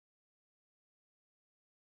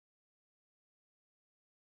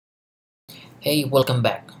Hey, welcome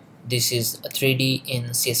back. This is a 3D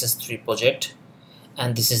in CSS3 project,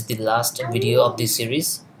 and this is the last video of this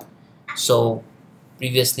series. So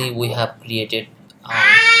previously we have created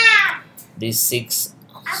these 6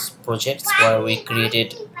 projects where we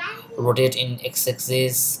created rotate in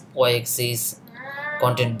x-axis, y-axis,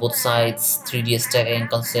 content both sides, 3D stacking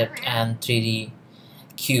concept, and 3D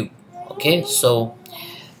cube. Okay, so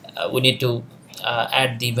we need to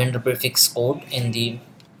add the vendor prefix code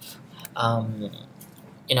um,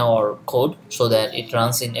 in our code so that it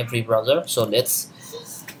runs in every browser. So let's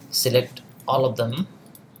select all of them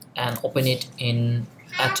and open it in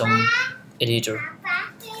Atom editor.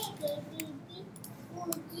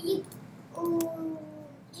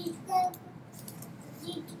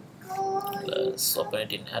 Let's open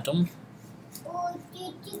it in Atom.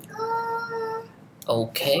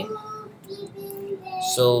 Okay,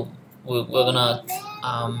 so we're gonna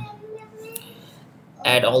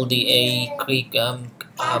add all the quick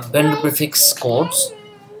vendor prefix codes.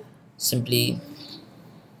 Simply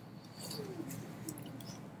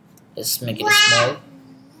let's make it small.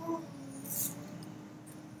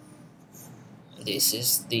 This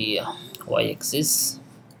is the y-axis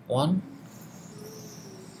one.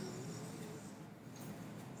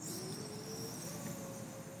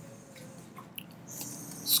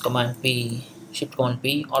 Command P, Shift Command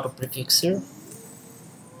P, auto prefixer,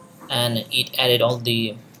 and it added all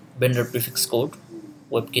the vendor prefix code,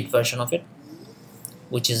 WebKit version of it,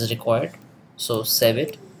 which is required. So save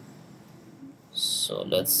it. So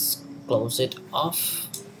let's close it off,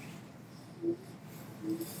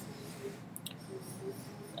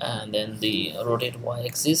 and then the rotate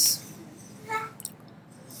y-axis.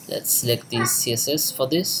 Let's select the CSS for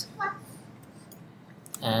this,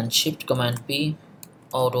 and Shift Command P,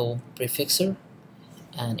 auto prefixer,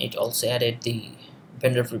 and it also added the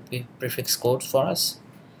vendor prefix code for us,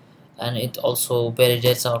 and it also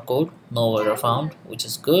validates our code, no error found, which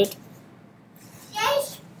is good.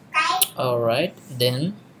 Alright,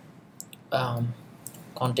 then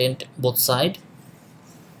content both side.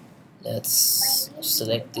 Let's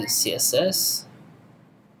select the CSS,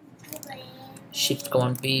 Shift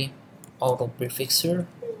Command P, auto prefixer.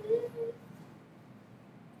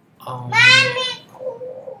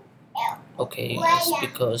 Okay, it's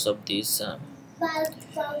because of this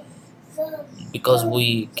because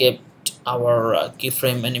we kept our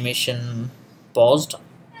keyframe animation paused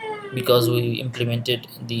because we implemented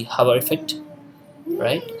the hover effect,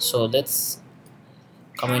 right? So let's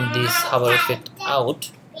comment this hover effect out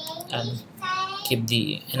and keep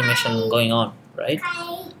the animation going on, right?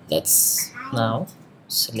 Let's now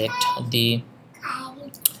select the,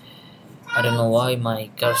 I don't know why my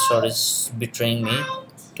cursor is betraying me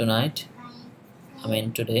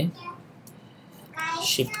today.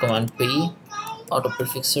 Shift Command P, auto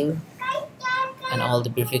prefixer, and all the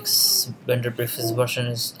vendor prefix version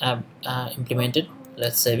is implemented.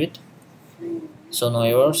 Let's save it. So no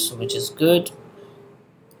errors, which is good.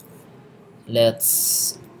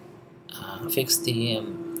 Let's fix the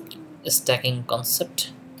stacking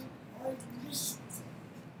concept.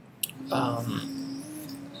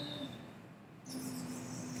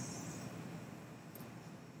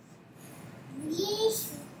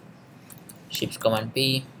 Shift Command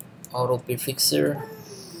P, auto prefixer,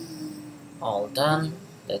 all done.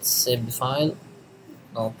 Let's save the file.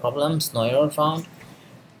 No problems, no error found.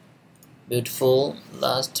 Beautiful.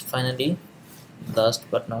 Last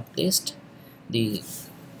but not least, the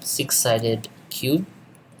 6-sided cube.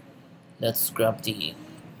 Let's grab the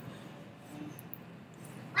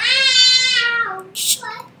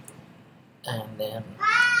and then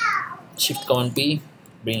Shift Command P,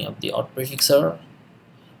 bring up the auto prefixer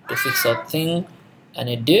to fix our thing, and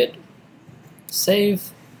it did.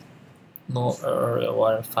 Save. No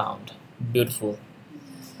error found. Beautiful.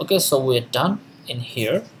 Okay, so we're done in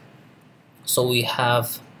here. So we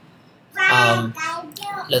have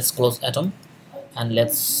let's close Atom and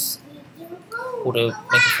let's make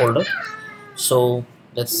a folder. So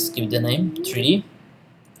let's give the name 3D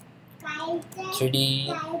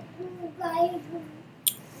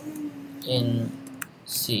in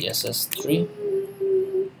CSS3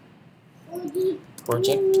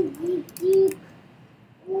 Project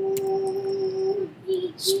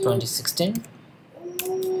 2016,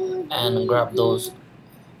 and grab those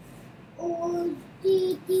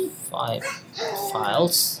 5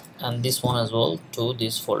 files and this one as well to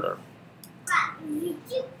this folder.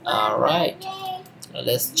 Alright,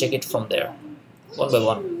 let's check it from there one by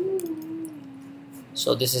one.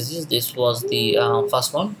 So this was the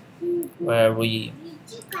first one, where we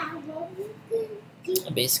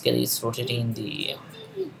basically it's rotating the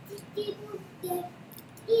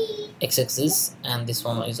x-axis, and this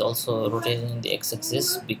one is also rotating in the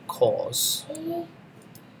x-axis because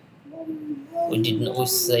we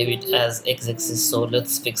save it as x-axis. So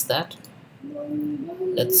let's fix that.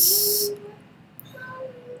 Let's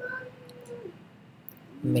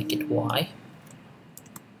make it y,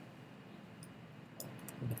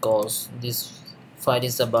 because this file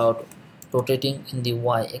is about rotating in the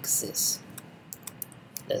y-axis.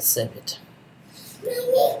 Let's save it.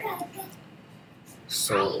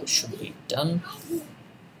 So it should be done.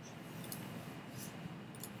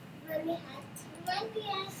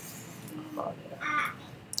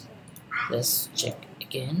 Let's check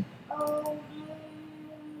again.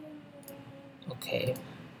 Okay.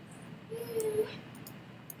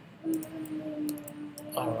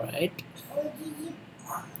 Alright.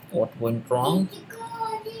 What went wrong?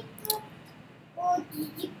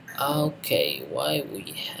 Okay, why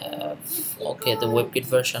we have the WebKit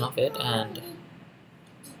version of it, and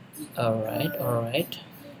alright.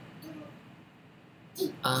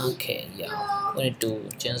 Okay, yeah, we need to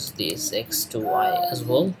change this x to y as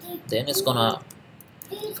well, then it's gonna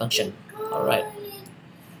function. Alright,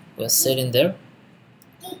 we're set in there.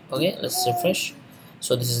 Okay, let's refresh.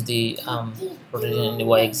 So this is the rotating in the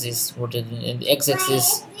y-axis, rotating in the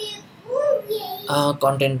x-axis,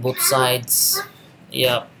 content both sides,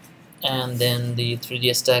 yeah, and then the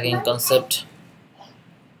 3D stacking concept,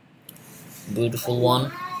 beautiful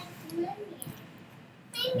one,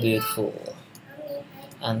 beautiful,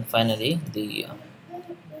 and finally the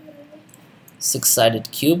six-sided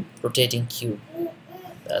cube, rotating cube.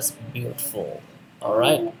 That's beautiful.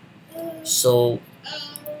 Alright, so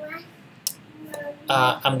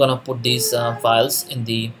I'm gonna put these files in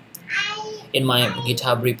my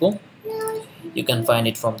GitHub repo. You can find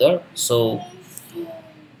it from there. So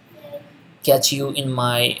catch you in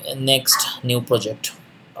my next new project.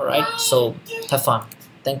 Alright, so have fun.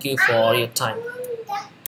 Thank you for your time.